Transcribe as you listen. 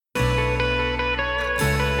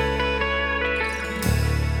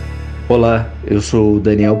Olá, eu sou o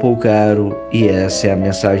Daniel Polcaro e essa é a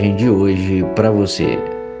mensagem de hoje para você.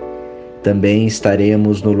 Também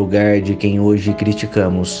estaremos no lugar de quem hoje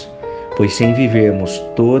criticamos, pois sem vivermos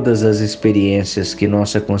todas as experiências que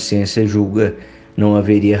nossa consciência julga, não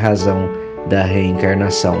haveria razão da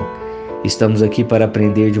reencarnação. Estamos aqui para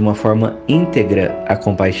aprender de uma forma íntegra a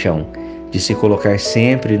compaixão, de se colocar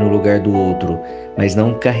sempre no lugar do outro, mas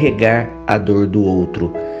não carregar a dor do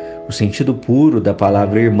outro. O sentido puro da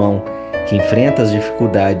palavra irmão, que enfrenta as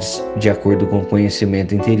dificuldades de acordo com o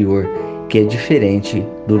conhecimento interior, que é diferente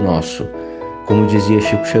do nosso. Como dizia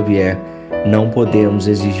Chico Xavier, não podemos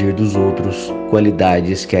exigir dos outros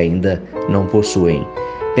qualidades que ainda não possuem.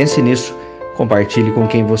 Pense nisso, compartilhe com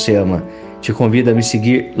quem você ama. Te convido a me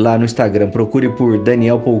seguir lá no Instagram. Procure por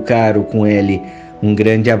Daniel Polcaro com L. Um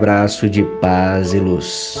grande abraço de paz e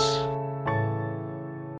luz.